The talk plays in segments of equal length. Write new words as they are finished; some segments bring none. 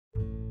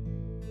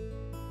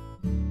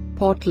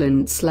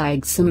Portland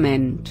Slag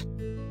Cement.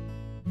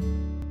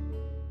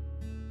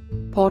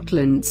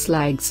 Portland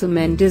slag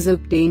cement is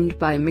obtained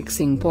by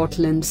mixing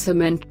Portland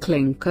cement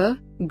clinker,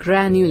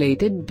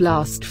 granulated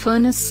blast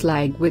furnace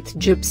slag with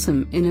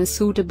gypsum in a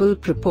suitable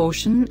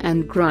proportion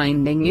and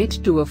grinding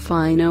it to a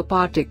finer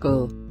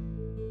particle.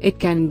 It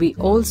can be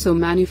also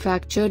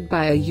manufactured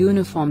by a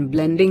uniform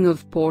blending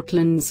of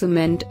Portland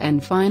cement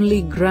and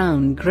finely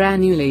ground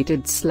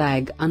granulated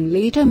slag and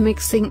later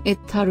mixing it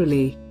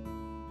thoroughly.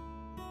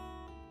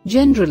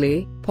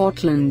 Generally,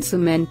 Portland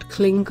cement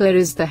clinker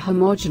is the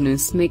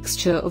homogeneous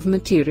mixture of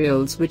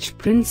materials which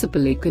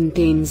principally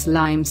contains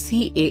lime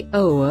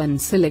CaO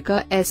and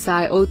silica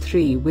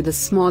SiO3 with a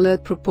smaller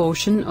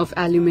proportion of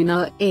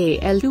alumina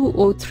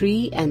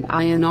Al2O3 and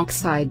iron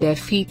oxide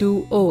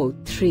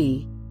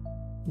Fe2O3.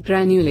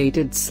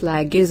 Granulated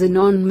slag is a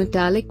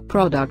non-metallic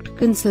product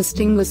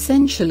consisting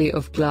essentially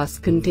of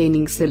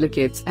glass-containing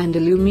silicates and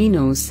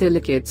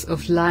aluminosilicates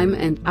of lime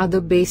and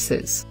other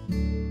bases.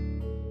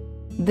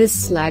 This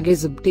slag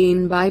is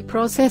obtained by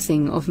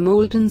processing of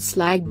molten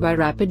slag by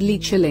rapidly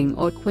chilling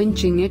or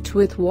quenching it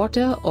with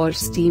water or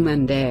steam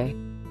and air.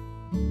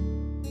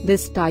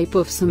 This type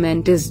of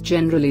cement is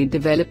generally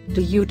developed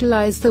to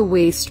utilize the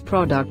waste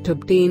product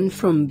obtained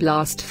from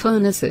blast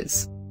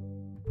furnaces.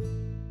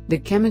 The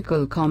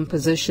chemical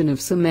composition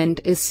of cement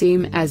is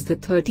same as the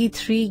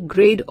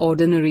 33-grade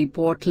ordinary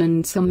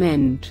Portland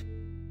cement,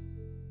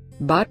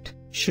 but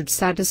should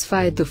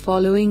satisfy the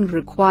following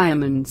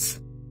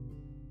requirements.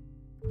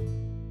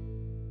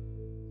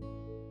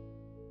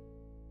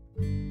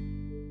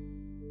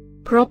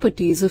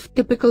 Properties of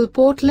typical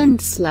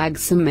Portland slag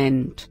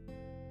cement.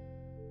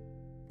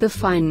 The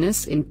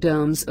fineness in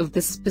terms of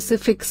the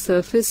specific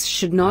surface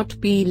should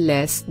not be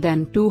less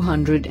than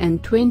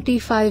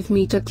 225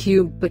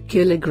 m³ per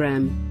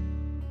kilogram.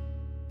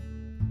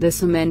 The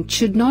cement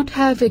should not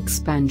have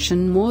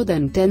expansion more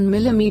than 10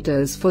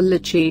 mm for Le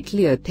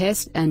Chatelier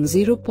test and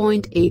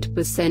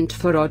 0.8%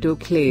 for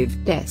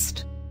autoclave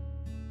test.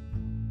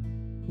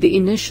 The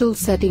initial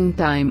setting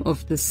time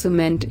of the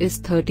cement is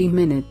 30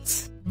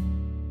 minutes.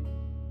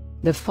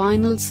 The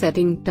final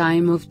setting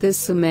time of this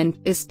cement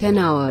is 10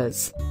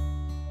 hours.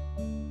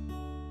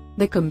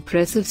 The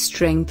compressive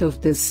strength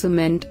of this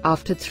cement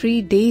after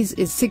 3 days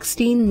is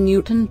 16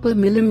 Newton per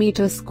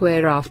millimeter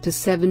square, after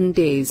 7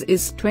 days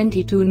is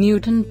 22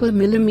 Newton per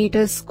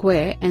millimeter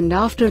square, and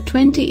after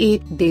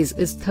 28 days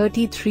is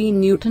 33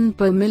 Newton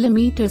per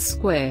millimeter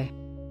square.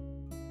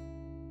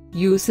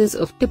 Uses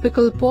of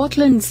typical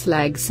Portland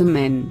slag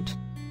cement.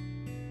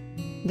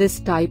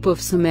 This type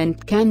of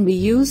cement can be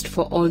used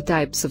for all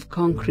types of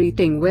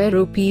concreting where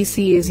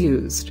OPC is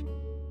used.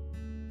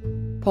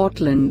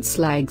 Portland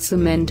slag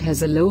cement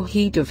has a low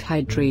heat of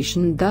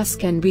hydration, thus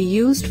can be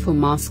used for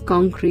mass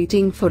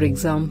concreting, for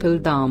example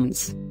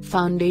dams,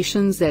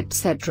 foundations,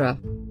 etc.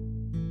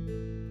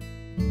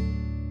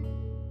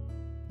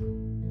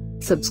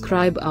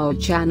 Subscribe our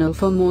channel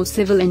for more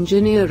civil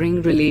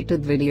engineering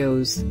related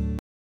videos.